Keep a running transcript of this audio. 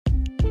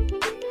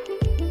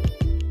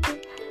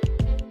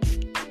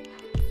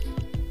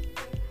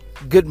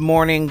Good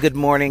morning,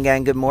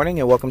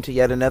 and welcome to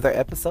yet another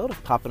episode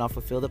of Popping Off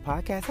a Field, the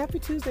podcast. Happy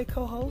Tuesday,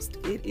 co-host.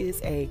 It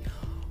is a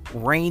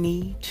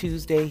rainy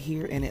Tuesday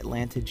here in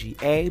Atlanta,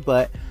 GA,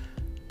 but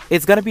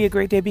it's going to be a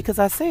great day because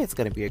I say it's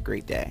going to be a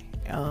great day.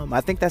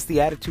 I think that's the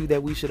attitude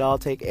that we should all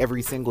take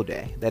every single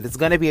day, that it's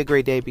going to be a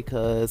great day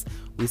because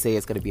we say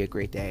it's going to be a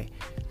great day,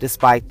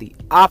 despite the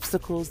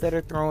obstacles that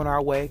are thrown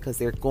our way, because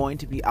there are going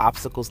to be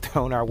obstacles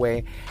thrown our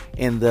way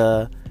in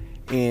the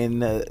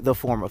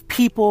form of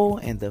people,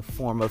 in the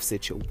form of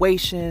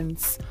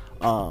situations,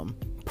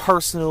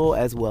 personal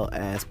as well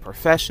as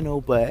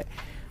professional. But,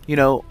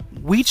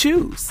 we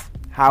choose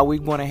how we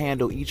want to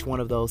handle each one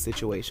of those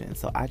situations.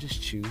 So I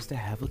just choose to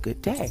have a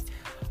good day.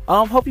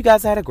 Hope you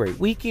guys had a great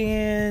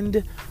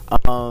weekend.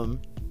 My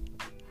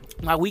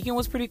weekend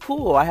was pretty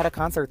cool. I had a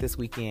concert this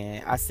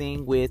weekend. I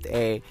sing with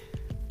I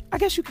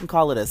guess you can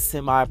call it a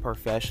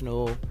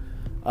semi-professional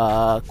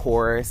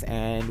chorus,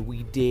 and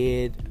we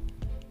did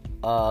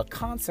a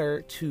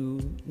concert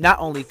to not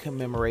only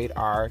commemorate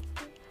our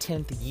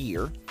 10th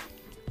year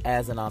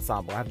as an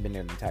ensemble. I haven't been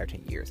there the entire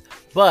 10 years,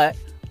 but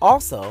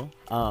also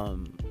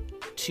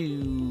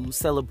to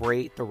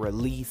celebrate the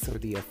release, or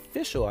the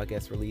official,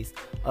 release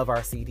of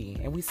our CD.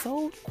 And we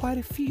sold quite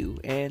a few,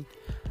 and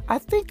I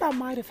think I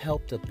might have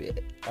helped a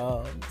bit.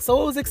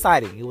 So it was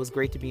exciting. It was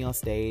great to be on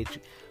stage,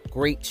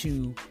 great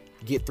to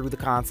get through the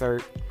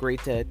concert,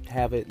 great to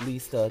have at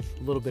least a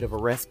little bit of a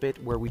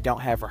respite where we don't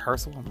have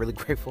rehearsal. I'm really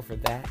grateful for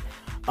that.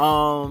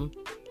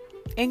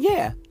 And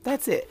yeah,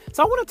 that's it.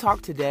 So I want to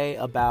talk today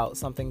about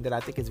something that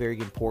I think is very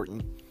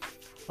important.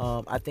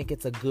 I think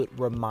it's a good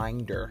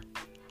reminder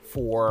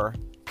for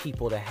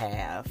people to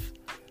have.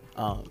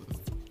 And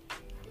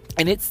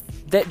it's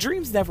that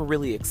dreams never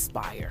really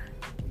expire.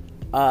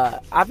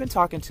 I've been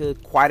talking to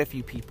quite a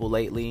few people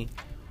lately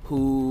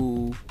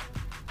who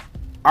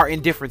are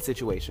in different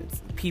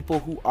situations. People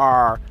who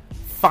are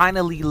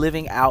finally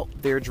living out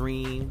their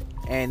dream,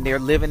 and they're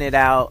living it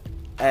out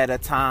at a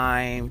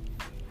time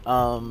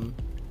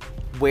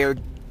where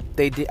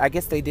they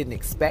didn't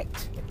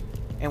expect.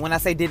 And when I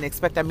say didn't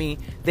expect, I mean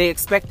they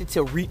expected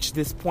to reach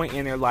this point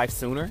in their life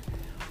sooner.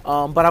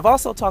 But I've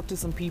also talked to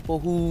some people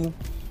who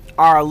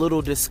are a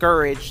little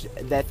discouraged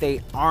that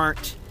they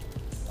aren't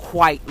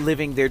quite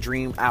living their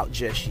dream out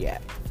just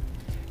yet.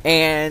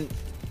 And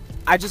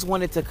I just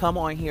wanted to come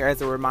on here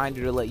as a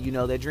reminder to let you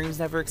know that dreams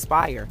never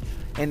expire.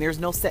 And there's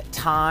no set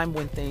time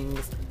when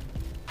things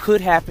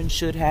could happen,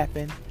 should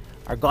happen,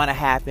 are going to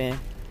happen.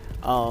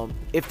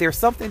 If there's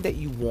something that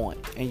you want,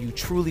 and you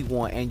truly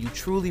want, and you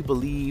truly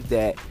believe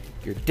that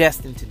you're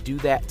destined to do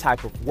that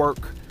type of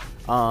work,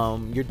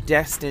 you're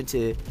destined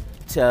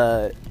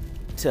to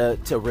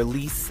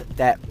release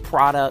that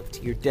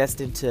product, you're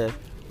destined to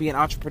be an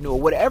entrepreneur,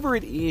 whatever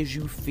it is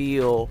you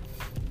feel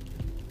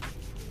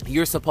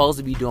you're supposed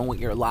to be doing with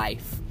your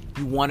life,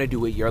 you want to do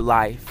with your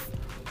life,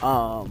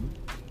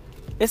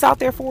 it's out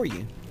there for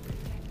you.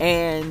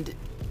 And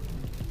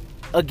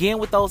again,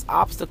 with those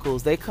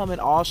obstacles, they come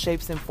in all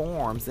shapes and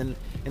forms, and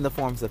in the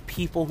forms of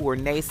people who are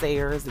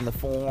naysayers, in the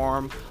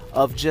form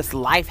of just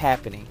life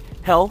happening,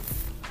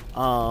 health,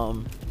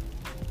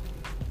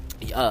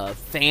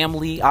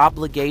 family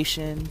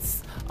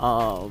obligations,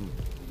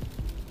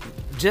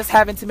 just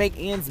having to make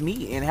ends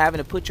meet and having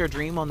to put your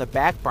dream on the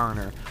back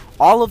burner.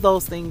 All of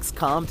those things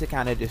come to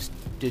kind of just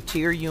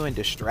deter you and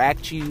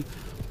distract you.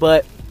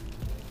 But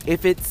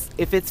if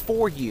it's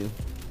for you,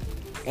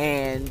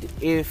 and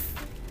if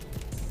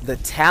the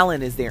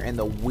talent is there and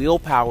the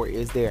willpower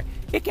is there,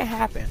 it can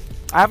happen.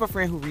 I have a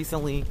friend who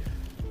recently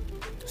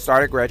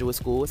started graduate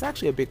school. It's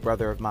actually a big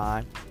brother of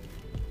mine,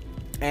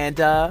 and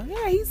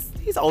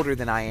he's older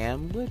than I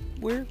am.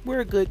 We're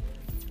a good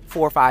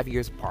 4 or 5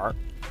 years apart.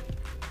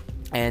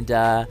 And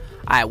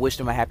I wished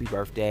him a happy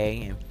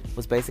birthday, and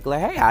was basically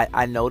like, hey,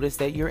 I noticed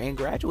that you're in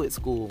graduate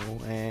school.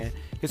 And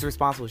his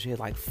response was just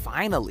like,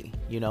 finally,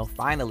 I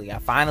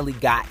finally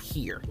got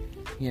here.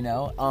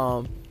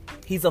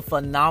 He's a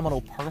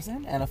phenomenal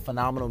person and a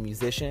phenomenal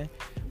musician,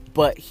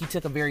 but he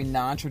took a very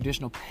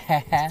non-traditional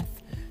path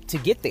to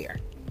get there.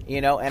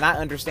 And I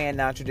understand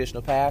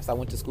non-traditional paths. I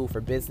went to school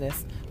for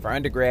business for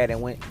undergrad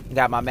and went and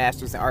got my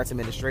master's in arts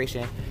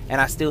administration,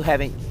 and I still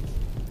haven't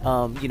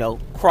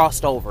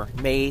crossed over,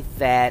 made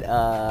that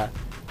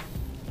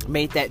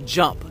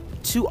jump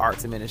to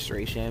arts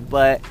administration.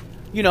 But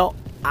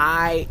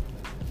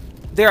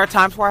there are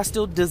times where I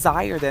still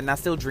desire that, and I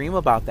still dream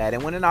about that.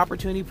 And when an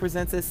opportunity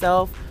presents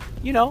itself,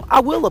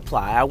 I will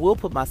apply. I will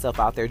put myself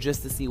out there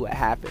just to see what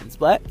happens.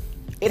 But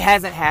it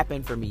hasn't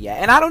happened for me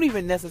yet. And I don't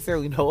even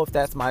necessarily know if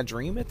that's my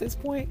dream at this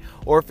point,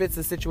 or if it's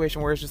a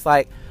situation where it's just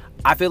like,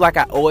 I feel like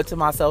I owe it to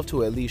myself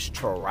to at least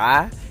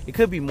try. It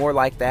could be more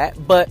like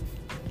that, but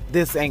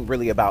this ain't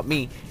really about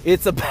me.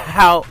 It's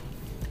about,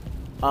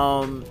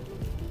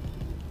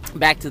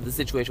 back to the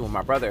situation with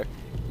my brother.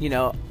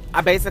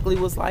 I basically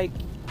was like,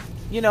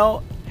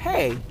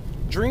 hey,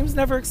 dreams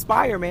never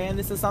expire, man.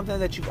 This is something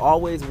that you've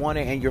always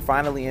wanted, and you're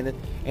finally in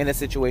a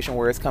situation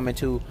where it's coming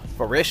to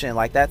fruition.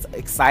 Like, that's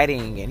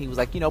exciting. And he was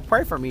like,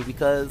 pray for me,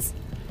 because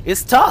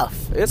It's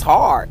tough. It's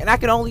hard. And I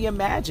can only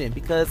imagine,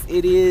 because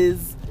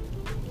it's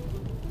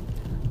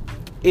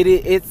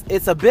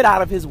a bit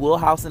out of his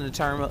wheelhouse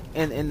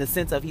in the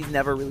sense of he's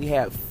never really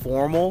had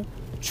formal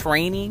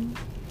training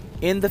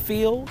in the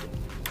field.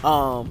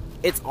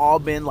 It's all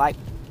been like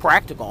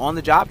practical, on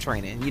the job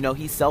training.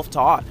 He's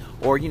self-taught,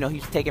 or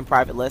he's taken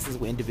private lessons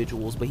with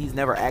individuals, but he's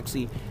never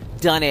actually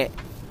done it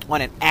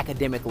on an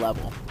academic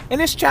level.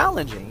 And it's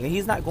challenging. And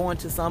he's not going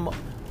to some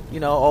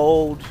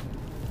old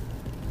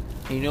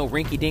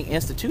rinky-dink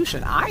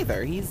institution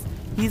either.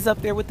 He's up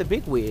there with the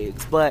big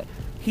wigs, but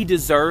he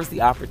deserves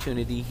the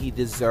opportunity. He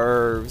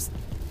deserves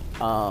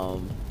the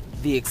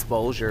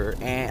exposure,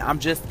 and I'm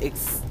just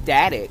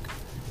ecstatic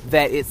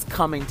that it's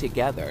coming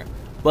together.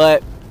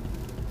 But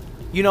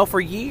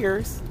for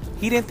years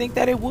he didn't think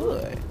that it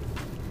would,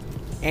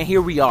 and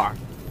here we are.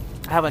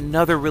 I have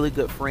another really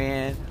good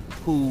friend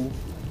who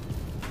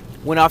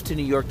went off to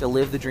New York to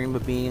live the dream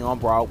of being on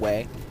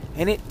Broadway,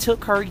 and it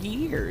took her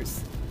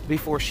years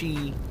before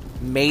she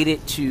made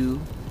it to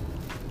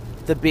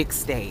the big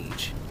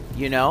stage,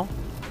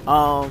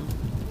 but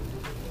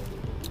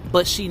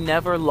she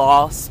never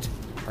lost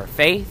her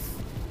faith.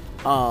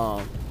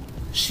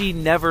 She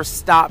never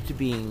stopped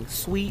being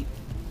sweet.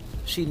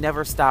 She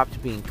never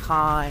stopped being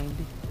kind.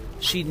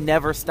 She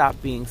never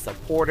stopped being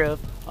supportive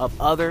of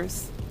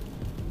others.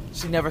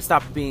 She never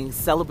stopped being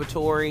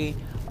celebratory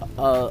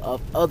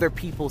of other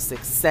people's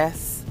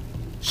success.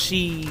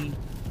 She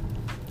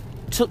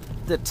took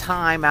the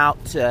time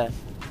out to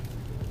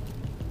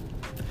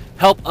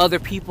help other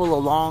people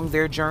along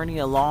their journey,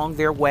 along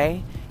their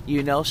way.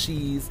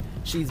 She's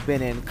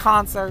been in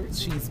concerts.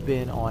 She's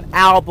been on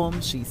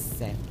albums. She's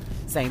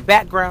sang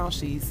background.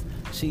 She's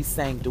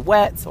sang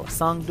duets or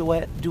sung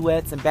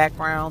duets and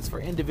backgrounds for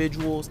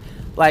individuals.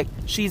 Like,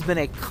 she's been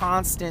a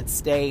constant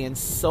stay in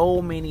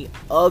so many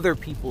other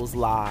people's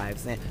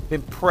lives and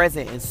been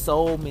present in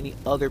so many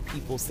other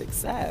people's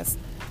success,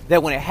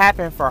 that when it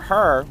happened for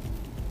her,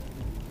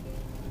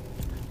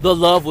 the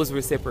love was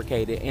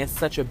reciprocated in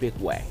such a big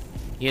way.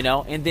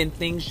 And then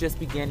things just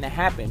began to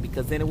happen,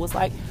 because then it was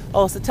like,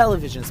 oh, it's a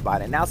television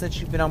spot, and now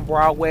since you've been on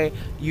Broadway,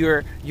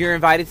 you're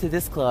invited to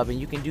this club, and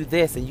you can do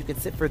this, and you can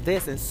sit for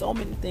this, and so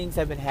many things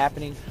have been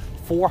happening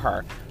for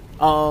her.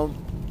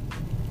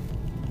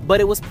 But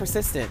it was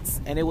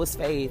persistence, and it was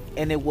faith,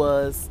 and it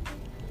was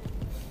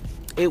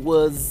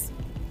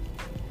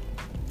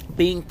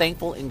being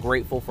thankful and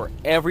grateful for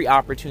every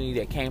opportunity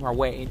that came her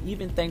way, and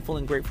even thankful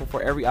and grateful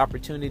for every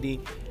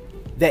opportunity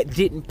that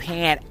didn't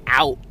pan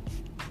out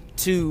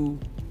to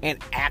an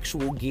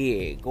actual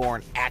gig or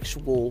an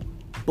actual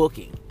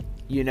booking.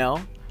 These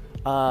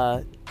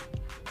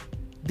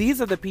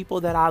are the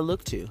people that I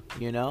look to.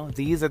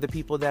 These are the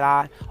people that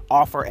I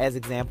offer as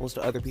examples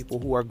to other people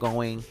who are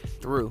going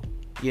through.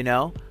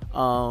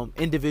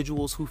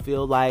 Individuals who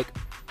feel like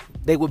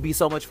they would be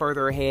so much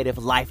further ahead if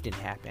life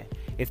didn't happen,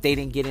 if they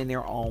didn't get in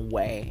their own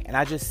way. And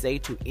I just say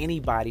to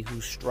anybody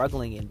who's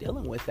struggling and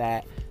dealing with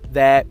that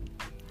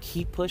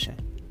keep pushing.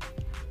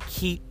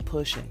 Keep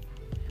pushing.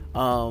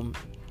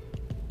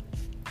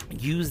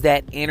 Use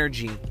that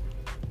energy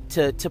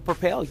to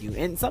propel you.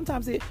 And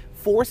sometimes it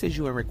forces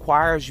you and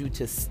requires you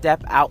to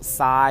step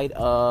outside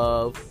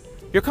of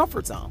your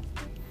comfort zone.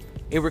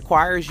 It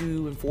requires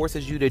you and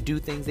forces you to do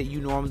things that you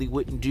normally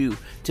wouldn't do,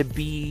 to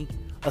be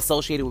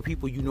associated with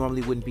people you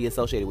normally wouldn't be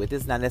associated with.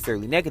 This is not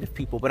necessarily negative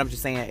people, but I'm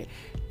just saying,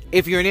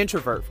 if you're an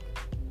introvert,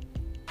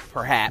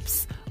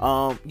 perhaps,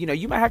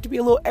 you might have to be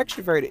a little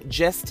extroverted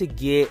just to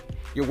get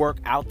your work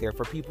out there,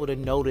 for people to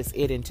notice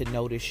it and to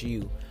notice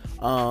you.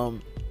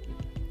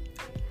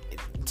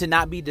 To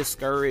not be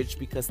discouraged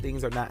because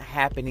things are not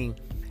happening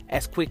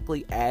as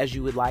quickly as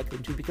you would like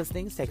them to, because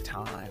things take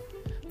time.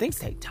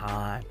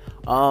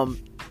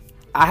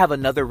 I have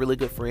another really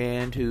good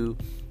friend who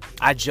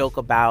I joke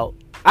about.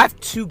 I have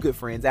two good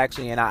friends,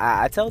 actually, and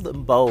I tell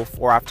them both,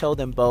 or I've told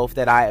them both,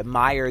 that I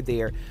admire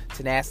their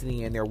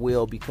tenacity and their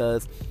will,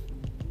 because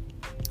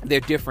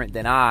they're different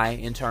than I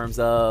in terms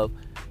of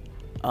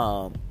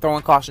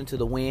throwing caution to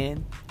the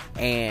wind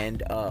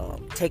and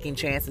taking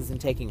chances and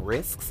taking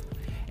risks.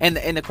 And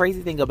the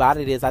crazy thing about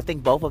it is, I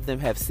think both of them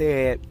have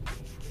said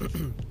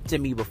to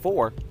me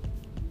before,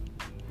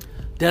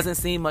 doesn't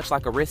seem much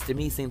like a risk to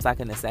me, seems like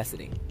a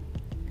necessity.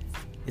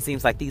 It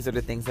seems like these are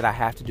the things that I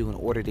have to do in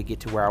order to get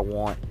to where I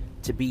want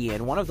to be.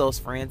 And one of those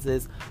friends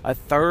is a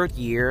third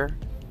year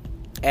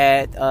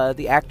at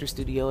the actor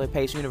studio at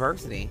Pace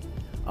University.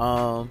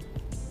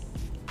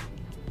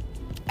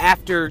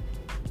 After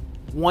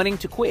wanting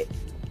to quit,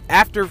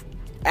 after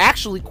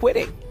actually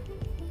quitting,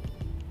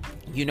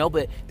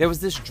 but there was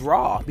this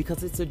draw,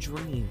 because it's a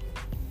dream.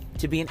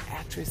 To be an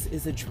actress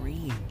is a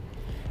dream.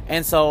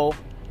 And so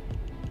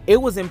it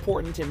was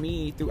important to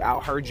me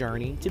throughout her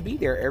journey to be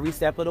there every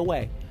step of the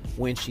way.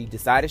 When she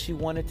decided she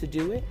wanted to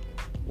do it,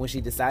 when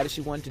she decided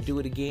she wanted to do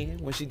it again,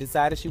 when she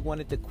decided she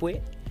wanted to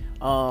quit.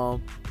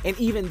 And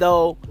even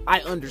though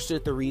I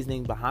understood the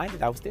reasoning behind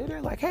it, I was still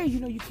there like, hey,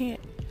 you can't,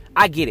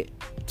 I get it.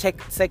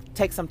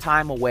 Take some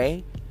time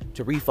away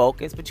to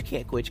refocus, but you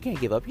can't quit. You can't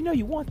give up. You know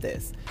you want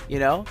this, you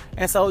know?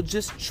 And so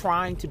just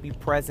trying to be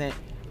present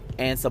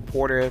and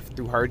supportive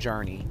through her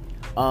journey.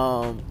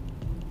 And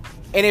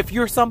if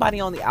you're somebody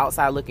on the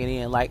outside looking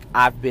in, like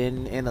I've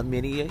been in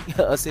many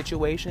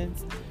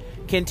situations,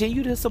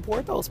 continue to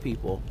support those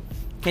people.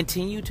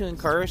 Continue to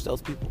encourage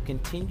those people.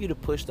 Continue to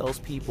push those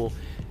people.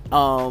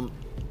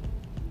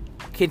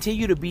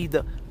 Continue to be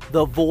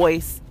the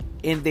voice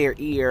in their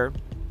ear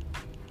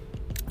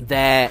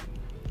that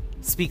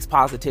speaks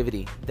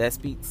positivity, that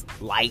speaks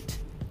light,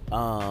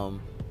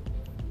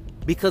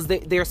 because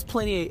there's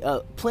plenty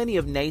of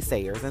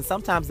naysayers, and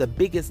sometimes the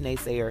biggest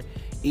naysayer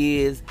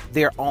is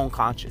their own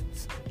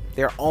conscience,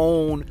 their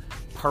own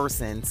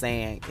person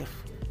saying,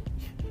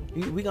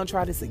 "We gonna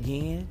try this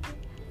again,"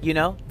 you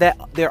know, that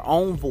their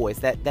own voice,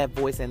 that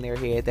voice in their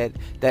head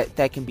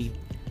that can be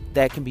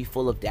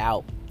full of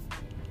doubt.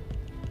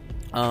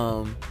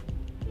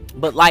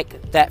 But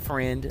like that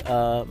friend,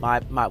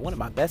 my one of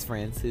my best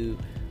friends who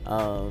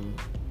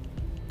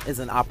is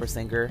an opera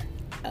singer,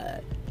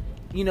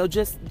 you know,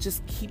 just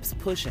keeps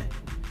pushing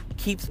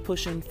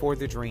for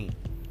the dream,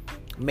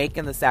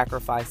 making the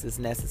sacrifices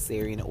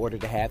necessary in order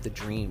to have the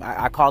dream.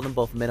 I call them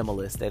both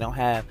minimalists. They don't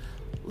have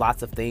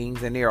lots of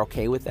things, and they're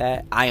okay with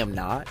that. I am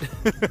not.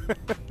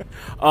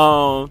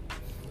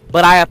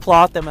 But I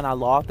applaud them and I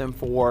laud them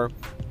for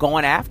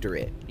going after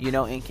it, you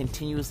know, and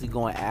continuously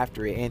going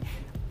after it. And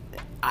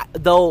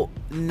though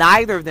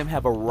neither of them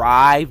have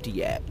arrived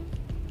yet,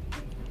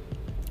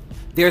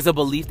 there's a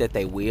belief that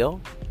they will,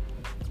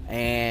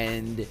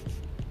 and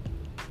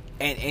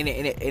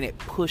it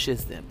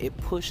pushes them. It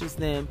pushes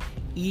them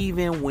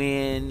even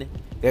when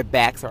their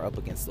backs are up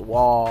against the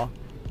wall,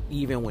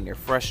 even when they're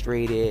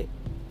frustrated,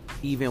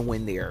 even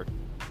when they're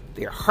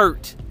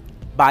hurt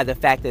by the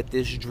fact that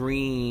this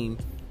dream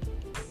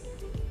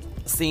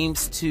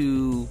seems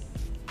to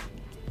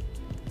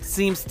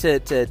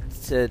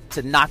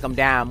knock them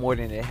down more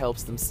than it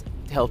helps them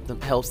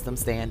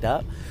stand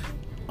up.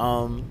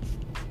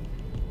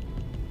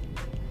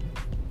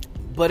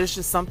 But it's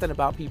just something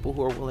about people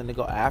who are willing to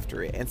go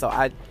after it. And so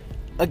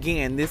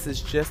this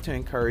is just to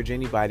encourage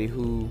anybody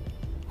who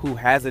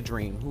has a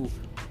dream,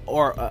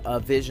 or a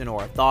vision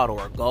or a thought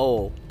or a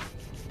goal,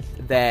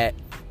 that,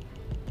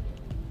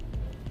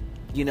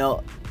 you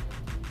know,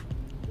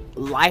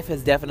 life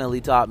has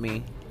definitely taught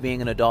me,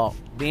 being an adult,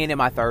 being in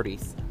my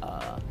 30s,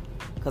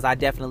 because I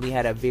definitely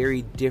had a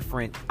very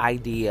different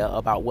idea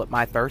about what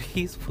my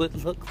 30s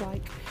would look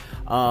like.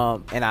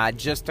 And I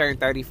just turned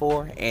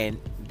 34, and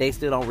they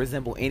still don't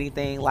resemble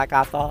anything like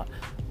I thought.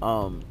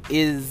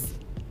 Is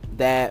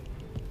that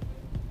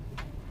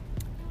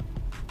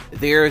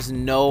there's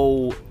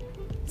no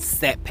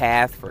set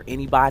path for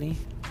anybody.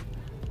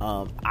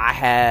 I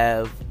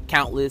have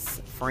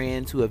countless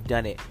friends who have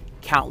done it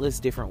countless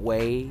different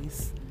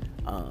ways.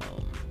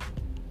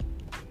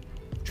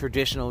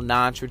 Traditional,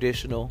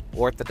 non-traditional,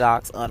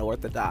 orthodox,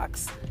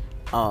 unorthodox.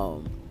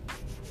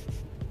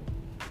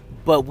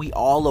 But we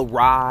all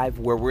arrive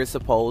where we're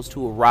supposed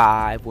to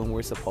arrive when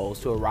we're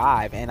supposed to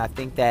arrive. And I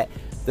think that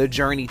the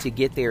journey to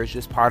get there is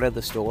just part of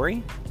the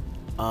story.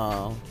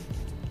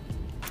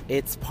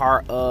 It's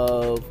part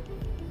of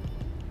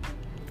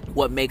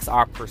what makes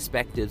our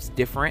perspectives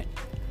different.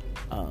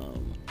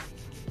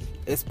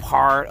 It's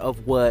part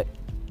of what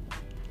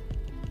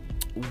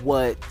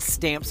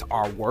stamps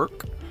our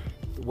work,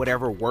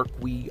 whatever work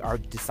we are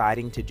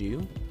deciding to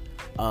do.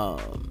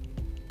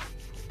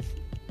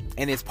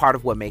 And it's part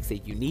of what makes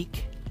it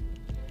unique.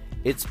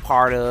 It's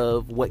part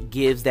of what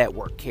gives that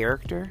work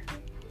character.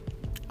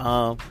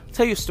 Tell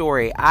you a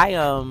story.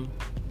 When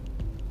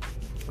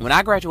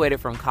I graduated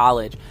from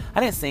college, I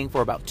didn't sing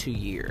for about 2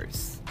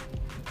 years.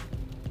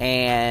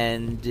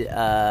 And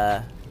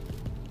I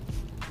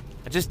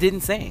just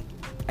didn't sing.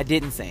 I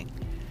didn't sing.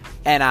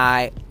 And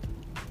I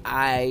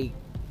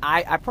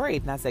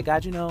prayed and I said,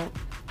 God, you know,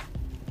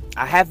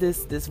 I have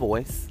this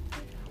voice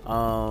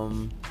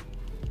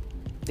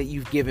that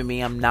you've given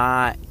me. I'm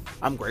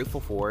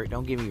grateful for it.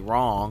 Don't get me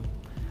wrong.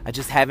 I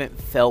just haven't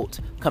felt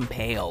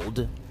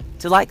compelled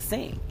to like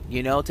sing,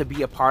 you know, to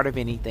be a part of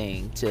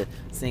anything, to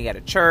sing at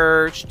a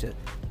church,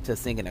 to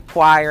sing in a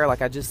choir.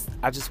 Like I just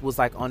was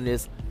like on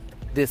this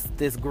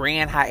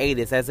grand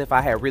hiatus, as if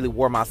I had really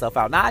wore myself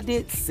out. Now I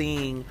did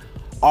sing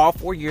all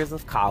 4 years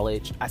of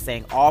college. I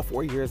sang all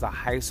 4 years of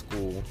high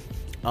school.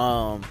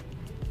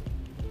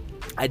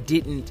 I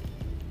didn't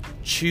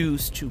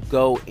choose to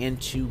go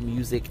into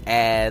music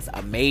as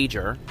a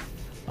major.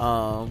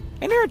 And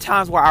there are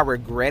times where I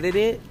regretted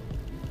it,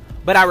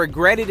 but I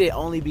regretted it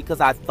only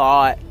because I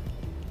thought,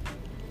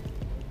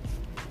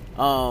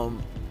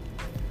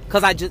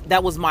 because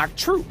that was my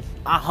truth.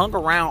 I hung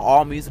around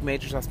all music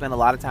majors. I spent a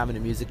lot of time in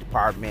the music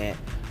department.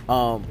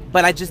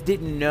 But I just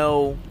didn't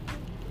know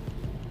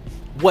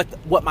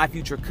what my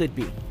future could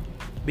be,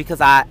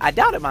 because I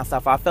doubted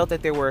myself. I felt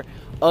that there were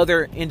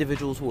other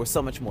individuals who were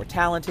so much more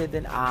talented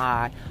than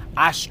I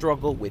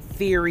struggled with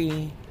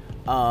theory.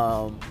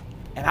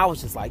 And I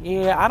was just like,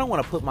 yeah, I don't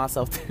want to put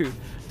myself through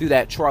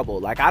that trouble.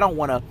 Like, I don't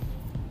want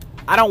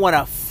want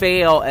to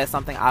fail at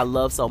something I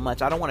love so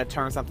much. I don't want to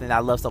turn something that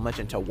I love so much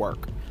into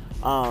work.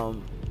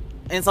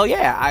 And so,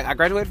 yeah, I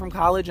graduated from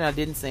college and I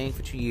didn't sing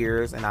for 2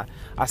 years. And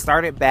I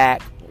started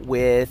back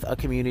with a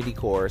community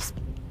course.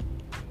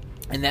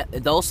 And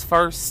those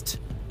first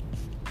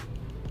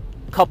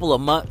couple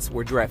of months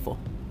were dreadful.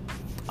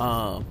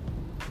 I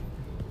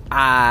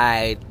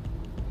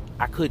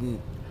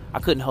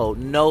couldn't hold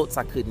notes.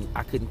 I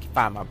couldn't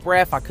find my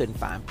breath. I couldn't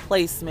find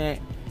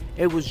placement.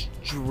 It was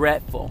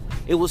dreadful.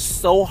 It was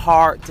so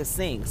hard to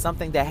sing,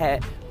 something that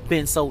had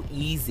been so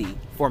easy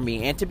for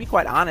me. And to be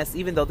quite honest,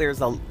 even though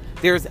there's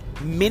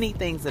many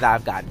things that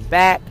I've gotten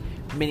back,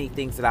 many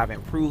things that I've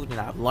improved and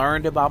I've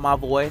learned about my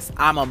voice,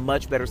 I'm a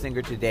much better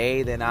singer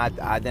today than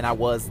I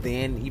was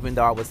then, even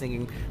though I was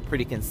singing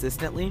pretty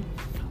consistently.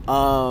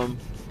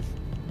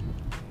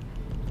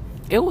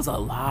 It was a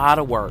lot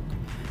of work.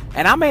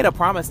 And I made a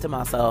promise to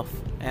myself,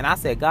 and I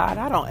said, God,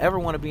 I don't ever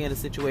want to be in a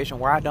situation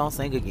where I don't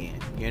sing again,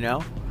 you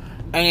know?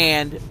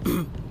 And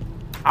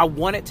I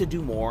wanted to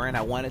do more, and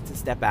I wanted to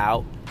step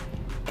out.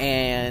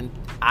 And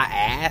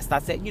I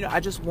said, I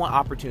just want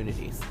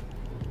opportunities.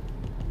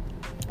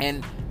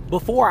 And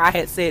before, I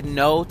had said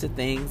no to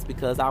things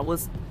because I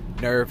was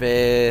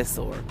nervous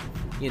or,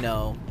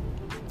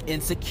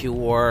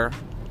 insecure,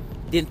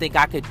 didn't think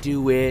I could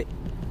do it.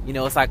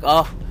 It's like,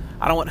 I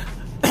don't want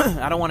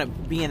I don't want to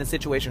be in a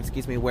situation,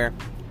 where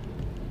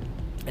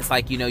it's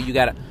like,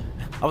 I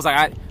was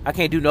like, I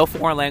can't do no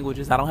foreign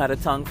languages. I don't have a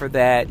tongue for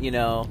that.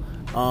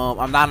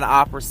 I'm not an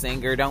opera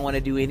singer. Don't want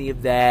to do any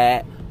of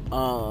that.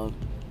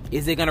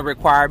 Is it going to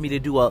require me to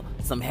do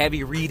some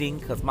heavy reading?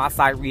 Because my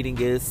sight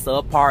reading is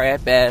subpar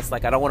at best.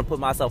 Like, I don't want to put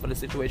myself in a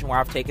situation where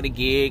I've taken a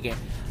gig and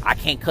I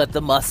can't cut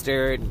the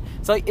mustard.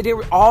 So there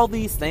were all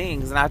these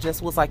things. And I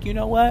just was like, you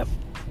know what?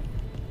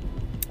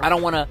 I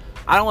don't want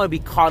to be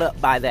caught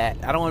up by that.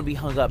 I don't want to be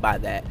hung up by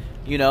that.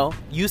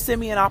 You send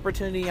me an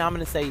opportunity, I'm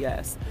going to say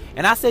yes.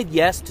 And I said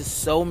yes to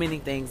so many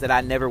things that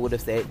I never would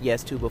have said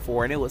yes to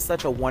before. And it was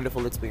such a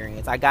wonderful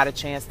experience. I got a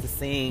chance to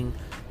sing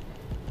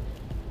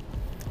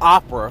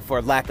opera,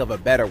 for lack of a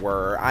better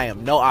word. I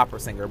am no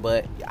opera singer,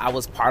 but I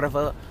was part of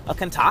a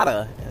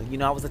cantata.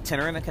 I was a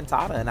tenor in a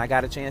cantata, and I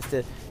got a chance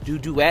to do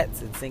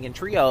duets and sing in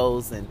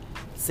trios and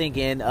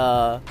singing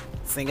a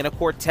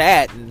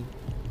quartet and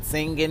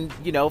singing,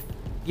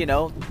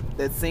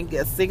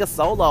 sing a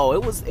solo.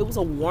 It was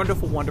a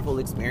wonderful, wonderful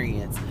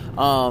experience.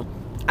 I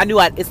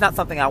knew it's not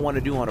something I want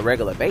to do on a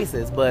regular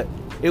basis, but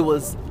it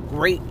was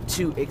great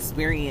to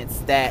experience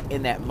that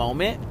in that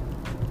moment.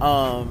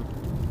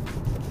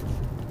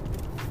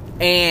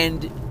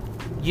 And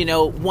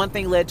one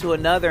thing led to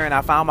another, and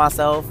I found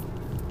myself,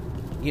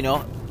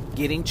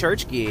 getting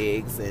church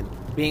gigs and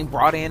being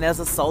brought in as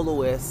a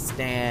soloist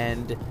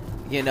and,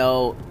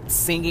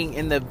 singing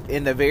in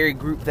the very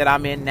group that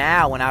I'm in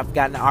now, and I've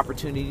gotten the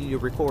opportunity to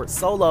record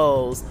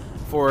solos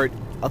for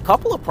a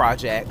couple of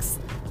projects.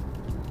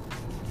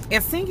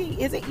 And singing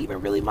isn't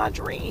even really my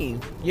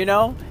dream,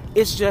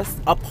 It's just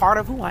a part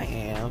of who I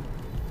am.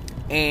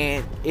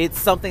 And it's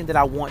something that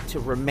I want to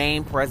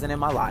remain present in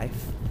my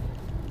life.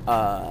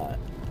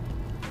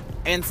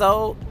 And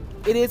so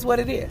it is what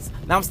it is.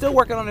 Now, I'm still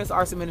working on this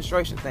arts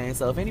administration thing.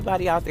 So if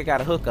anybody out there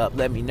got a hookup,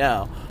 let me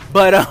know.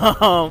 But,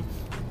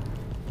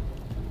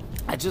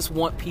 I just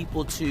want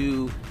people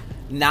to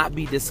not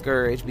be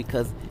discouraged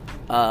because,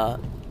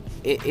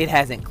 it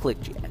hasn't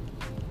clicked yet.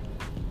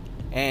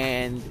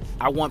 And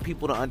I want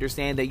people to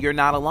understand that you're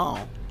not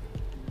alone.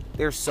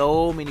 There's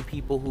so many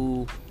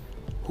people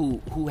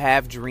who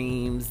have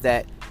dreams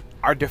that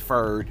are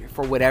deferred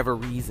for whatever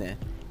reason,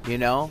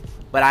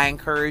 But I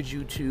encourage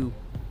you to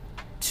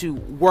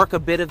work a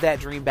bit of that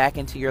dream back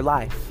into your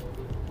life,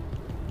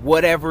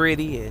 whatever it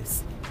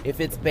is. If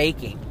it's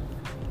baking,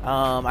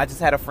 I just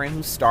had a friend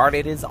who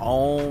started his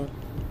own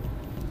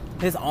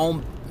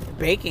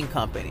baking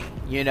company,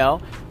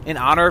 in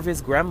honor of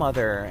his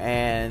grandmother,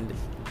 and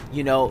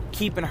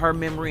keeping her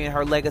memory and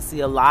her legacy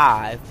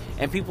alive.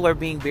 And people are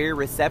being very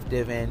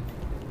receptive, and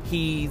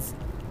he's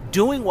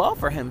doing well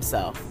for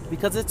himself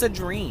because it's a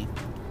dream.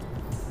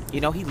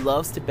 He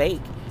loves to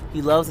bake.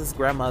 He loves his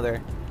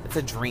grandmother. It's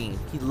a dream.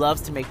 He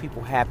loves to make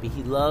people happy.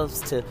 He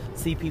loves to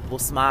see people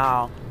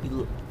smile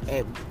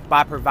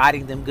by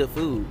providing them good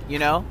food,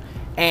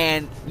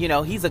 And,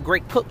 he's a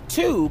great cook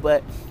too,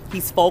 but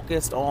he's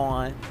focused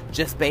on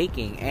just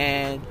baking.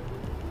 And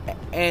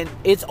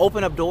it's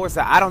opened up doors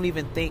that I don't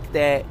even think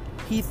that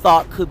he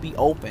thought could be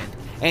opened.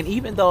 And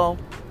even though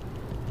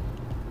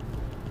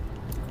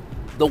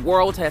the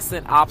world has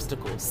sent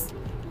obstacles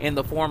in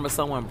the form of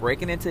someone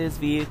breaking into his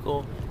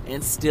vehicle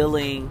and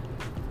stealing,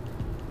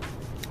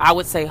 I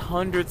would say,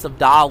 hundreds of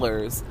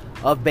dollars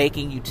of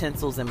baking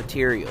utensils and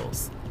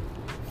materials,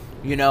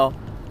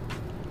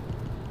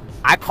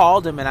 I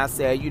called him and I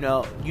said,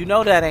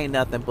 that ain't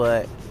nothing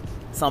but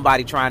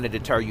somebody trying to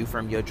deter you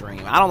from your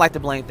dream. I don't like to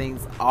blame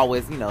things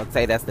always,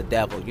 say that's the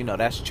devil,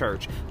 that's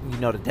church,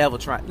 the devil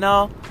trying.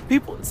 No,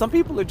 some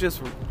people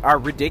are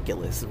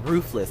ridiculous,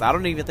 ruthless. I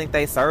don't even think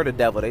they serve the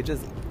devil. They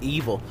just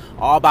evil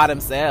all by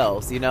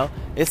themselves.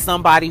 It's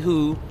somebody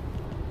who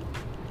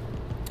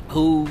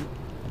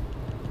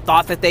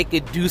thought that they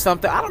could do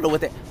something. I don't know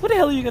what the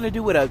hell are you gonna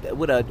do with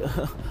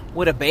a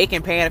with a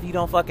baking pan if you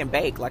don't fucking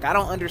bake? Like, I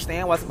don't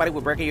understand why somebody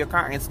would break in your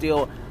car and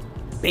steal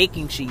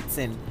baking sheets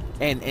and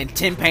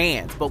 10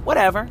 pans. But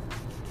whatever.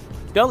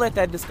 Don't let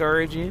that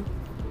discourage you.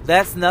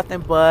 That's nothing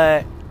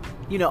but,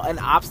 an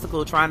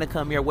obstacle trying to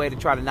come your way to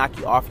try to knock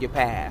you off your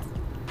path.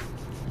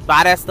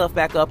 Buy that stuff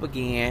back up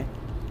again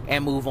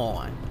and move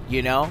on,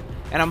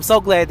 And I'm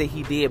so glad that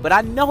he did. But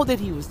I know that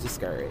he was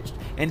discouraged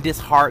and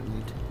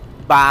disheartened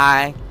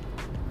by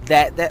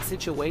that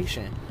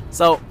situation.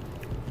 So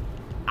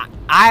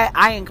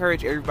I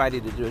encourage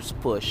everybody to just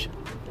push.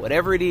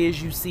 Whatever it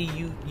is you see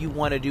you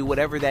want to do,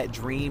 whatever that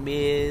dream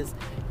is,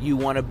 you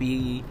want to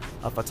be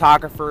a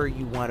photographer,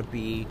 you want to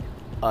be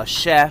a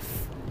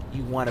chef,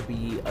 you want to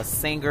be a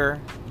singer,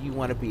 you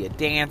want to be a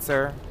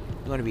dancer,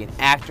 you want to be an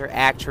actor,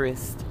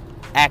 actress,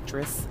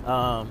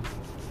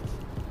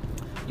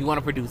 you want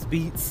to produce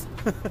beats,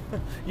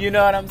 you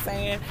know what I'm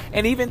saying?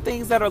 And even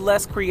things that are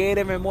less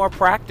creative and more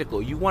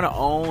practical. You want to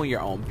own your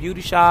own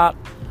beauty shop,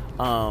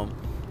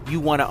 you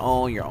want to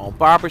own your own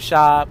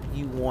barbershop,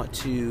 you want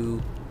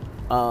to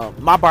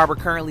my barber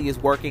currently is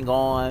working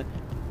on,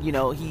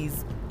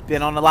 he's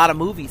been on a lot of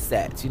movie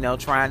sets,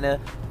 trying to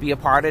be a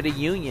part of the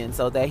union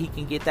so that he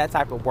can get that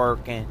type of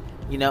work. And,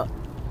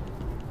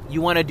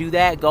 you want to do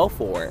that, go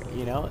for it.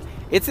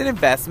 It's an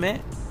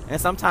investment.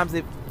 And sometimes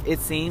it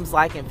seems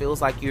like and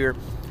feels like you're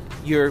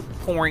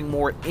pouring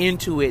more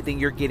into it than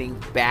you're getting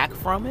back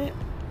from it.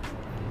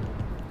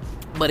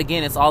 But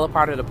again, it's all a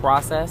part of the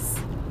process.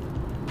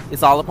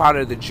 It's all a part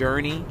of the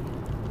journey.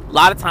 A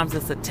lot of times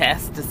it's a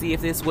test to see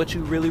if this is what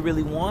you really,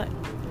 really want.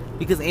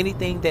 Because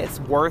anything that's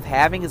worth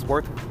having is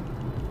worth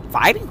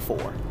fighting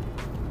for.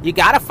 You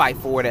got to fight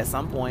for it at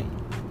some point.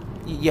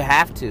 You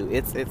have to.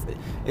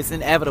 It's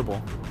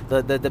inevitable.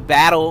 The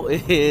battle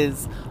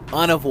is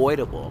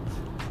unavoidable.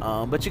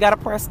 But you got to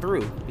press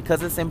through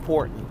because it's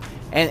important.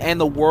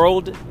 And the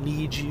world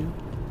needs you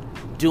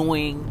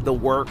doing the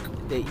work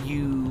that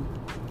you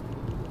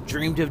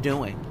dreamed of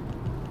doing.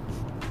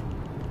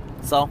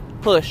 So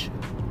push.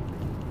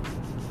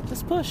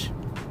 Just push.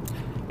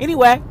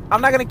 Anyway, I'm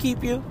not going to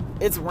keep you.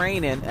 It's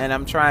raining and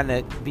I'm trying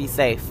to be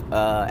safe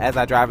as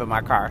I drive in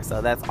my car.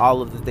 So that's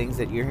all of the things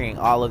that you're hearing,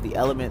 all of the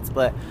elements.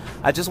 But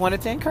I just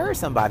wanted to encourage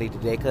somebody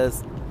today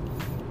because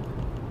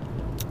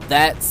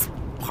that's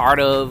part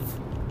of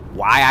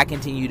why I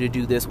continue to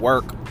do this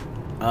work.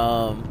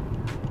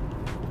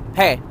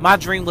 Hey, my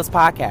dream was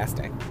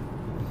podcasting.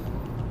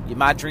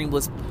 My dream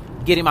was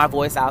getting my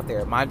voice out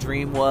there. My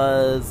dream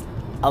was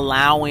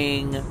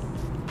allowing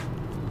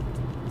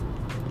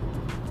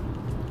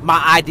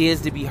my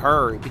ideas to be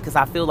heard, because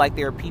I feel like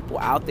there are people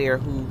out there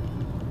who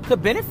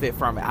could benefit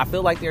from it. I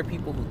feel like there are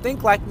people who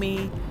think like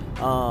me,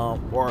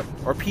 or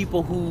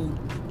people who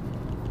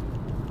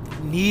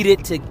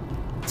needed to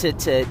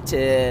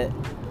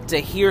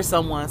hear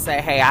someone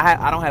say, "Hey,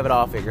 I don't have it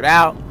all figured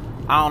out.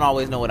 I don't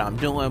always know what I'm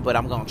doing, but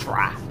I'm gonna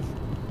try."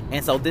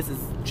 And so this is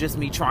just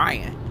me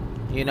trying,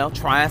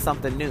 trying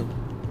something new.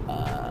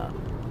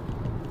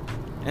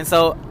 And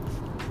so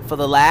for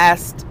the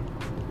last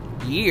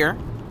year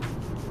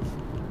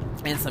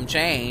and some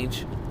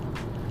change,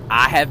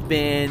 I have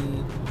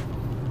been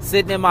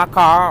sitting in my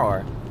car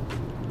or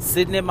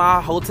sitting in my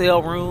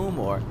hotel room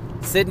or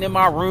sitting in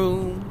my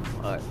room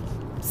or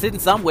sitting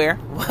somewhere,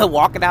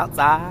 walking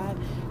outside,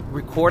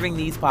 recording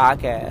these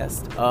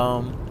podcasts,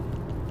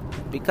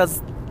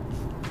 because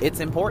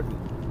it's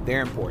important.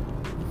 They're important.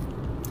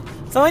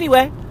 So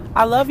anyway,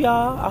 I love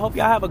y'all. I hope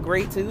y'all have a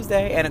great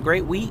Tuesday and a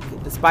great week,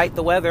 despite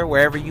the weather,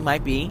 wherever you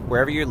might be,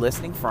 wherever you're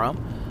listening from.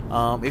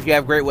 If you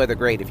have great weather,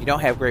 great. If you don't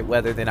have great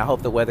weather, then I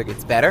hope the weather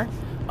gets better.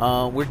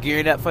 We're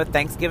gearing up for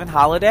Thanksgiving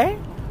holiday,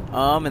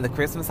 and the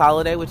Christmas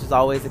holiday, which is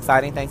always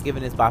exciting.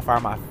 Thanksgiving is by far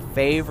my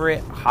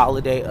favorite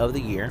holiday of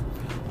the year.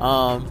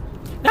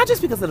 Not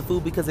just because of the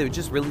food, because it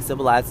just really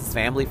symbolizes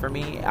family for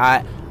me.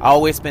 I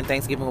always spend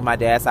Thanksgiving with my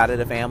dad's side of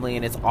the family,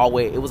 and it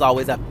was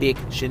always a big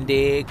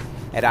shindig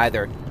at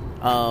either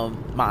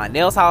my Aunt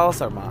Nell's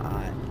house or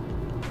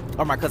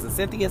my cousin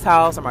Cynthia's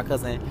house or my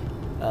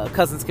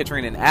cousins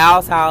Katrina and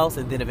Al's house,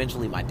 and then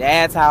eventually my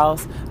dad's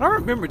house. I don't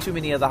remember too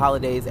many of the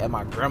holidays at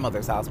my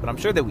grandmother's house, but I'm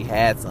sure that we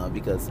had some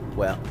because,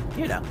 well,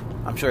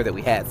 I'm sure that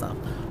we had some.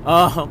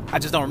 I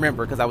just don't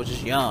remember because I was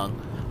just young.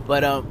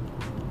 But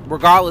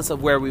regardless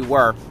of where we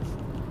were,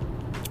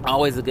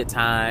 always a good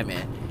time,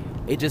 and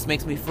it just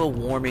makes me feel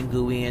warm and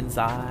gooey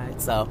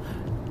inside. So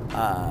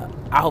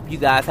I hope you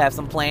guys have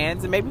some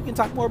plans, and maybe we can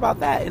talk more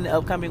about that in the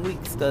upcoming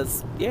weeks,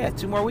 because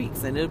 2 more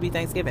weeks and it'll be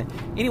Thanksgiving.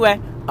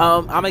 Anyway,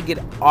 I'm gonna get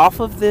off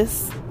of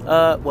this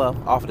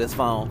off of this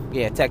phone.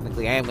 Yeah,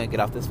 technically I am gonna get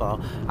off this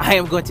phone. I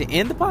am going to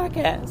end the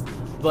podcast,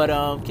 but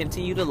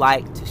continue to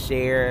like, to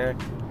share,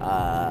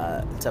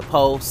 to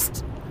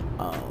post,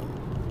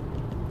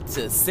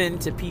 to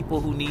send to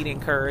people who need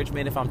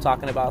encouragement if I'm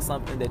talking about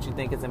something that you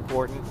think is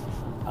important,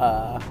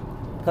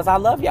 because I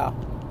love y'all,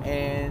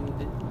 and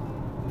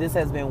this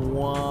has been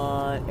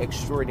one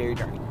extraordinary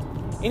journey.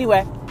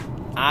 Anyway,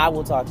 I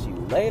will talk to you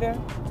later.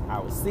 I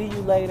will see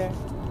you later.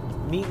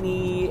 meet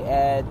me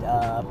at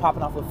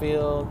Popping Off the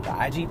Field,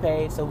 the IG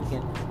page, so we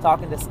can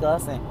talk and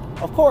discuss. And,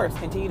 of course,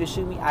 continue to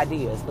shoot me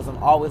ideas, because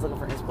I'm always looking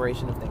for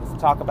inspiration of things to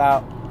talk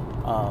about.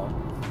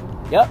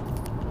 Yep.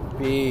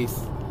 Peace.